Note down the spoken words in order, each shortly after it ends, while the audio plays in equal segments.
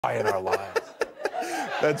in our lives.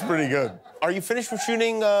 That's pretty good. Are you finished with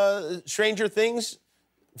shooting Stranger Things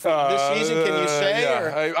for this season? Can you say?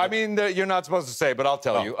 Yeah. I mean, you're not supposed to say, but I'll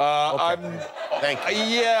tell you. Okay. Thank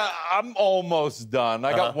you. Yeah, I'm almost done.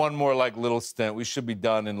 I got one more, like, little stint. We should be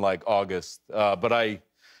done in, like, August. But I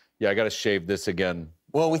got to shave this again.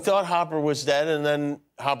 Well, we thought Hopper was dead, and then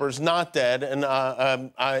Hopper's not dead. And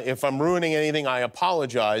if I'm ruining anything, I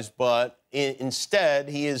apologize. But instead,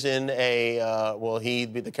 he is in a,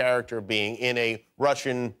 he'd be the character being in a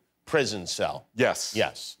Russian prison cell. Yes.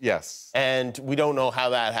 Yes. Yes. And we don't know how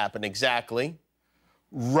that happened exactly.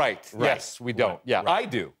 Right. Yes, we don't. Yeah, I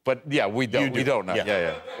do. But, yeah, we don't. You do. We don't know.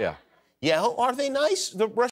 Yeah. Yeah. Yeah, are they nice? The